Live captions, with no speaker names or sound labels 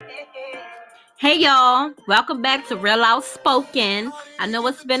Hey y'all, welcome back to Real Outspoken. I know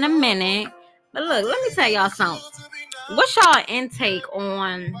it's been a minute, but look, let me tell y'all something. What's y'all intake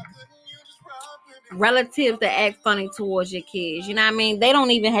on relatives that act funny towards your kids? You know what I mean? They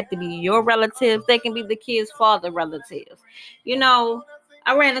don't even have to be your relatives. They can be the kids' father relatives. You know,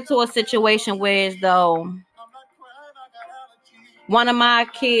 I ran into a situation where as though one of my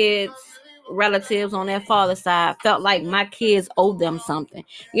kids' relatives on their father's side felt like my kids owed them something.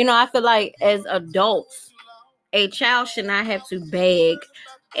 You know, I feel like as adults, a child should not have to beg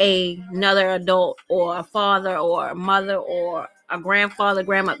another adult or a father or a mother or a grandfather,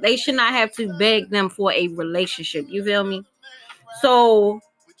 grandma. They should not have to beg them for a relationship. You feel me? So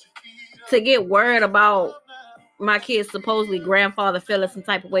to get word about my kid's supposedly grandfather feeling some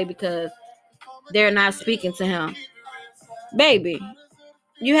type of way because they're not speaking to him. Baby,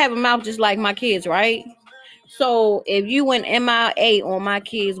 you have a mouth just like my kids, right? So if you went MIA on my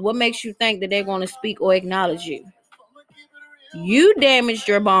kids, what makes you think that they're going to speak or acknowledge you? You damaged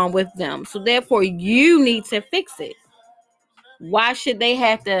your bond with them, so therefore you need to fix it. Why should they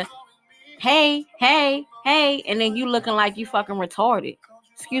have to, hey, and then you looking like you fucking retarded?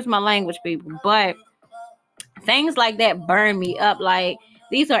 Excuse my language, people, but things like that burn me up. Like,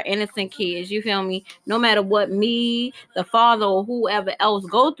 these are innocent kids, you feel me? No matter what me, the father, or whoever else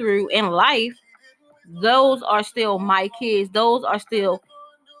go through in life, those are still my kids. Those are still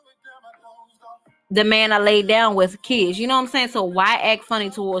the man I laid down with kids. You know what I'm saying? So why act funny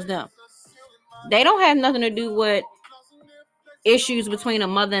towards them? They don't have nothing to do with issues between a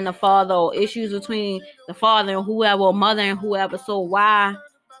mother and a father, or issues between the father and whoever, or mother and whoever. So why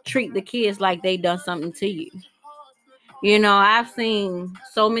treat the kids like they done something to you? You know, I've seen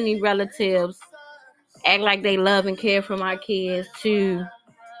so many relatives act like they love and care for my kids to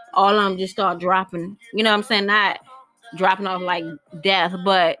all of them just start dropping. You know what I'm saying? Not dropping off like death,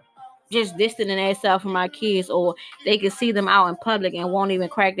 but just distancing themselves from my kids, or they can see them out in public and won't even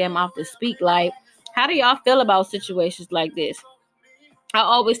crack their mouth to speak. Like, how do y'all feel about situations like this? I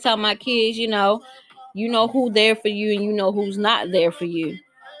always tell my kids, you know who's there for you and you know who's not there for you.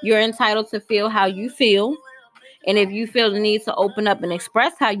 You're entitled to feel how you feel. And if you feel the need to open up and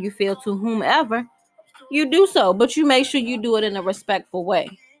express how you feel to whomever, you do so. But you make sure you do it in a respectful way.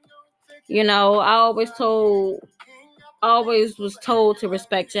 You know, always was told to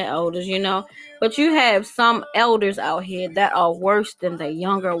respect your elders, you know. But you have some elders out here that are worse than the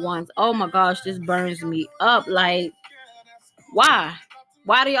younger ones. Oh my gosh, this burns me up. Like, why?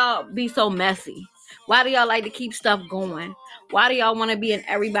 Why do y'all be so messy? Why do y'all like to keep stuff going? Why do y'all want to be in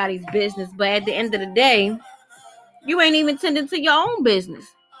everybody's business? But at the end of the day, you ain't even tending to your own business.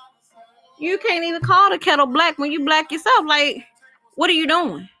 You can't even call the kettle black when you black yourself. Like, what are you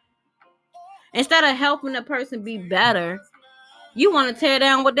doing? Instead of helping the person be better, you want to tear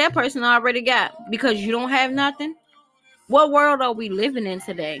down what that person already got because you don't have nothing. What world are we living in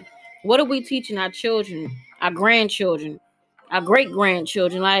today? What are we teaching our children, our grandchildren, our great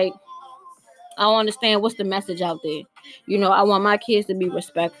grandchildren? Like, I don't understand what's the message out there. You know, I want my kids to be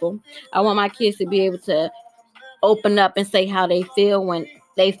respectful. I want my kids to be able to open up and say how they feel when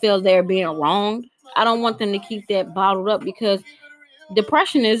they feel they're being wronged. I don't want them to keep that bottled up because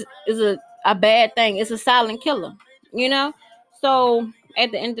depression is a bad thing. It's a silent killer, you know? So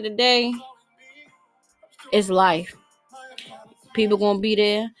at the end of the day, it's life. People gonna be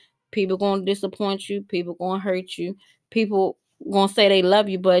there. People gonna disappoint you. People gonna hurt you. People gonna say they love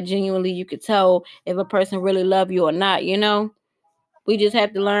you, but genuinely you could tell if a person really love you or not, you know? We just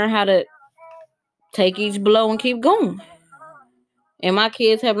have to learn how to take each blow and keep going. And my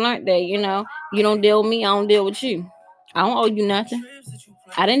kids have learned that, you know, you don't deal with me, I don't deal with you. I don't owe you nothing.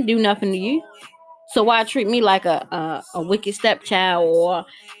 I didn't do nothing to you. So why treat me like a wicked stepchild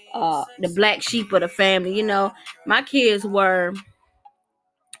or the black sheep of the family? You know, my kids were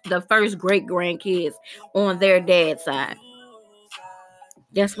the first great grandkids on their dad's side.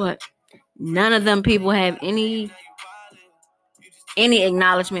 Guess what? None of them people have any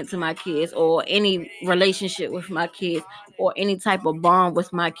acknowledgement to my kids or any relationship with my kids or any type of bond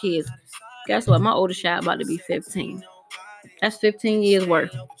with my kids. Guess what? My oldest child about to be 15. That's 15 years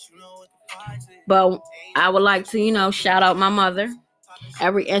worth. But I would like to, you know, shout out my mother.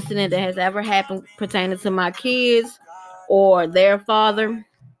 Every incident that has ever happened pertaining to my kids or their father,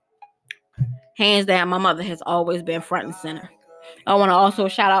 hands down, my mother has always been front and center. I want to also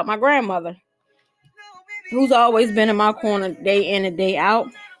shout out my grandmother, who's always been in my corner day in and day out.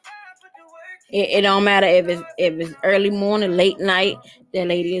 It don't matter if it's early morning, late night, that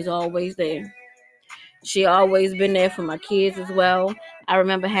lady is always there. She always been there for my kids as well. I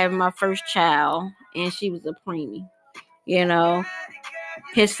remember having my first child, and she was a preemie. You know,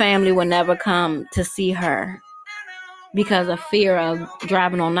 his family would never come to see her because of fear of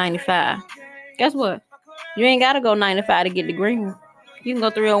driving on 95. Guess what? You ain't got to go 95 to get to Greenwood. You can go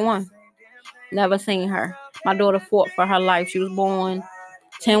 301. Never seen her. My daughter fought for her life. She was born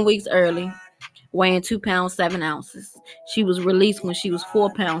 10 weeks early, weighing 2 pounds 7 ounces. She was released when she was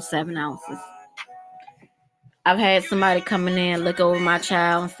 4 pounds 7 ounces. I've had somebody coming in, look over my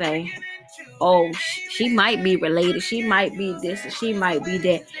child and say, oh, she might be related. She might be this and she might be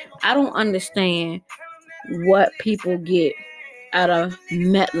that. I don't understand what people get out of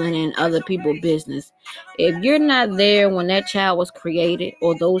meddling in other people's business. If you're not there when that child was created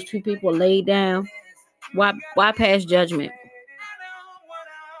or those two people laid down, why pass judgment?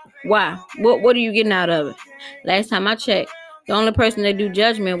 Why? What are you getting out of it? Last time I checked, the only person that do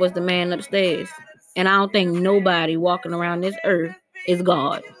judgment was the man upstairs. And I don't think nobody walking around this earth is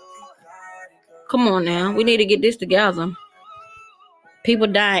God. Come on now. We need to get this together. People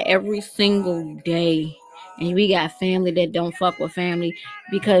die every single day. And we got family that don't fuck with family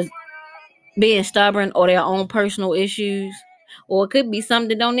because being stubborn or their own personal issues. Or it could be something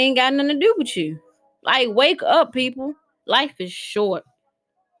that don't even got nothing to do with you. Like, wake up, people. Life is short.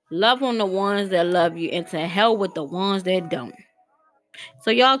 Love on the ones that love you and to hell with the ones that don't.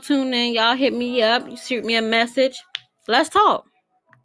 So y'all tune in. Y'all hit me up. You shoot me a message. Let's talk.